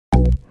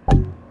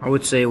I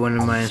would say one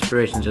of my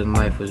inspirations in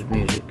life was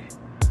music.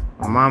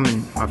 My mom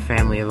and my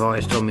family have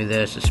always told me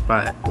that it's a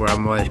spot where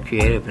I'm always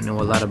creative and know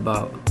a lot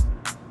about,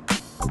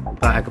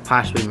 but I could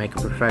possibly make a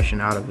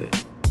profession out of it.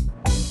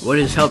 What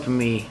is helping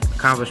me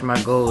accomplish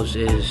my goals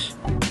is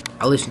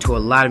I listen to a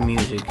lot of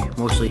music,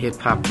 mostly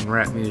hip-hop and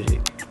rap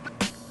music.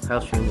 It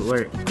helps me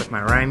work with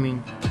my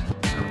rhyming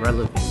and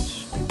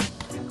relevance.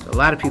 A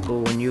lot of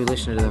people, when you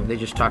listen to them, they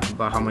just talk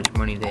about how much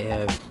money they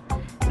have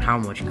and how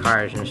much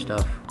cars and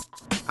stuff.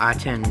 I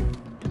tend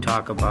to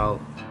talk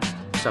about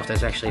stuff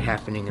that's actually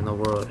happening in the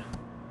world,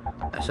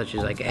 such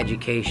as like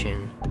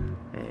education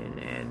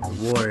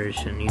and wars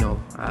and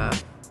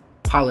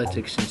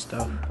politics and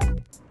stuff.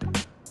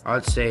 I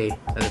would say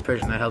that the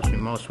person that helps me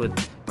most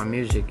with my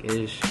music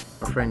is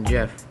my friend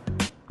Jeff,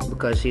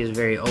 because he is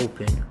very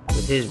open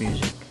with his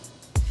music.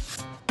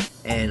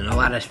 And a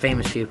lot of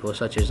famous people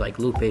such as like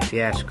Lupe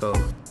Fiasco,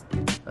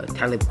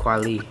 Talib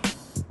Kweli,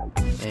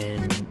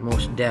 and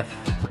Mos Def,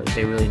 because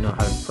they really know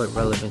how to put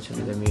relevance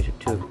into their music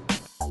too.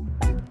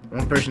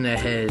 One person that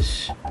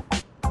has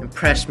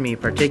impressed me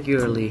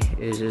particularly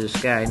is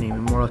this guy named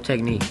Immortal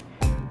Technique,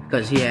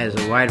 because he has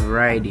a wide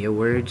variety of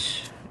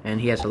words and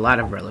he has a lot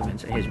of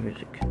relevance in his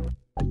music.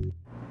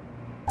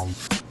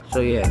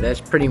 So yeah,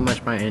 that's pretty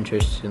much my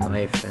interest in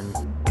life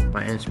and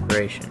my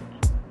inspiration.